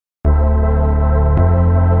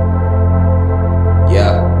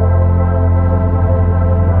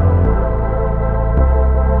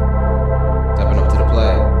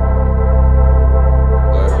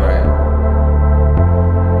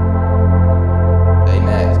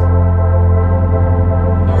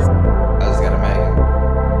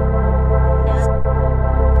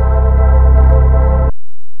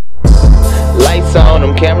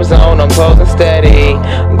cameras on, I'm posing steady.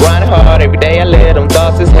 Grinding hard every day, I let them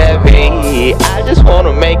thoughts is heavy. I just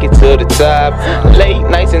wanna make it to the top. Late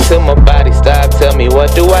nights until my body stops. Tell me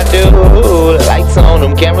what do I do? Lights on,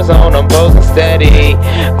 them cameras on, I'm posing steady.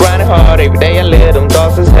 Grinding hard every day, I let them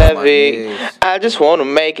thoughts is heavy. I just wanna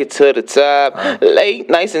make it to the top. Late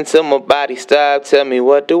nights until my body stops. Tell me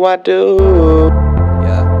what do I do?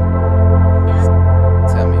 Yeah.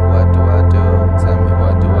 Tell me what do I do? Tell me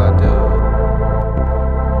what do I do?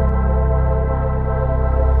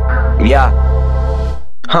 Yeah.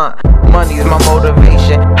 Money's my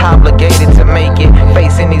motivation, obligated to make it.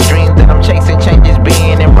 Facing these dreams that I'm chasing, changes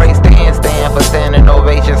being embraced. The handstand for standing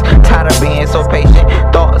ovations. Tired of being so patient.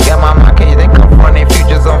 Thoughts got my mind caged and confronting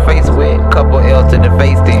futures I'm faced with. Couple L's to the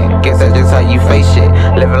face then. Guess that's just how you face shit.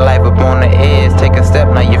 Living life up on the edge, take a step,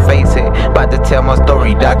 now you face it. About to tell my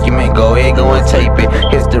story, document, go ahead, go and tape it.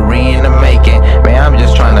 History in the making, man, I'm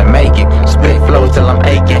just trying to make it. Spit flow till I'm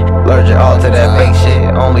aching. Allergic all to that fake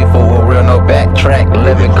shit. Only for a real, no backtrack.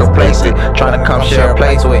 Living complacent. Trying to come share a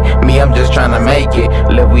place with me, I'm just trying to make it.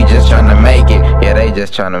 Live, we just trying to make it. Yeah, they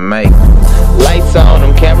just trying to make it. Lights on,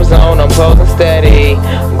 them cameras on, I'm posing steady.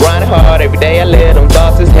 Grinding hard every day, I let them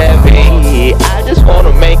thoughts is heavy. I just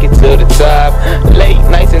wanna make it to the top. Late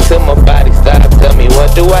nights until my body stops. Tell me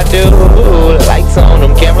what do I do? Lights on,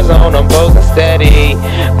 them cameras on, I'm posing steady.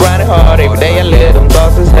 Grinding hard every day, I let them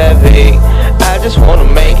thoughts is heavy. I just wanna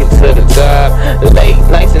make it to the top. Late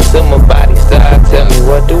nights until my body stops. Tell me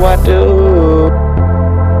what do I do?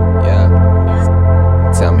 Yeah.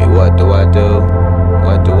 Tell me what do I do?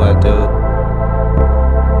 What do I do?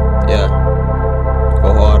 Yeah.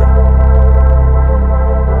 Go harder.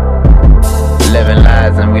 Living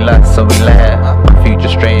lies and we lost, so we laugh. My future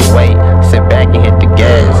straight away. Sit back and hit the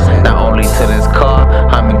gas. Not only to this car,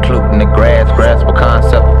 I'm including the grass. Grasp a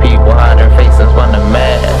concept of people hiding faces from the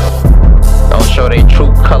mask. Don't show they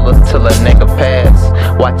true colors till a nigga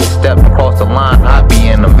pass. Watch you step across the line, I be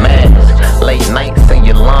in a mask. Late nights in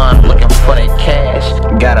your lawn, looking for that cash.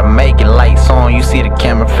 Gotta make it, lights on, you see the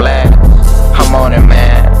camera flash. I'm on it,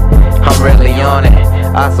 man, I'm really on it.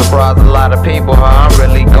 I surprise a lot of people how I'm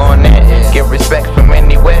really going there. Get respect from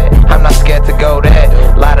anywhere, I'm not scared to go there.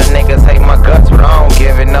 Lot of niggas hate my guts, but I don't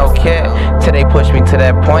give it no care. Till they push me to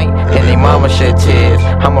that point, and they mama shed tears.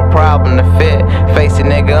 I'm a problem to fit. Face it,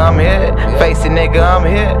 nigga, I'm here. Face it, nigga, I'm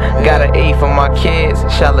here. Gotta eat for my kids.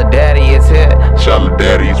 Shala Daddy is here. Shala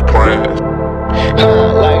Daddy's Prince.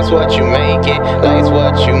 Life's what you make it, life's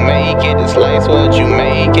what you make it, this life's what you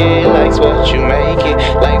make it, life's what you make it,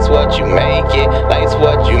 life's what you make it, life's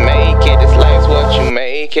what you make it, this life's what you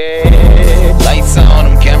make it. Lights on,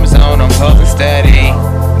 them cameras on, I'm posing steady.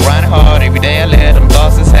 Grinding hard every day, I let them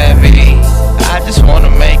thoughts is heavy. I just wanna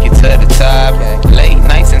make it to the top. Late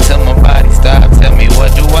nights until my body stops. Tell me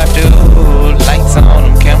what do I do? Lights on,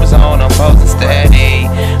 them cameras on, I'm posing steady.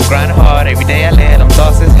 Grinding hard every day, I let them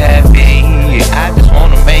thoughts is heavy. I just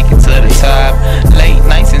wanna make it to the top. Late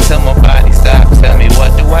nights until my body stops. Tell me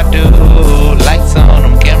what do I do? Lights on,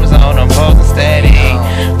 them cameras on, I'm posing steady.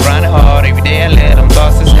 Grinding hard every day, I let them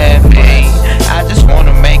thoughts is heavy. I just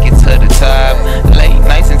wanna make it to the top. Late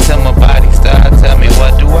nights until my body stops. Tell me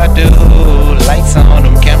what do I do? Lights on,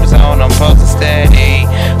 them cameras on, I'm posing steady.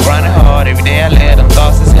 Grinding hard every day, I let them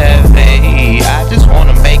thoughts is heavy. I just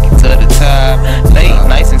wanna make it to the top. Late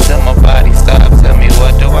nights until my body stops. Tell me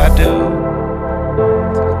what do I do?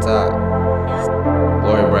 To the top.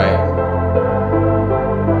 Glory bright.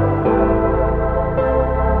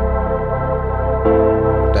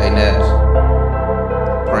 Dayness.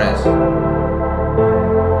 Prince.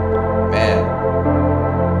 Man.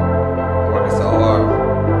 Working so hard.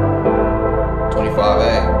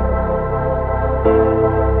 25A.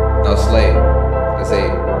 No slave.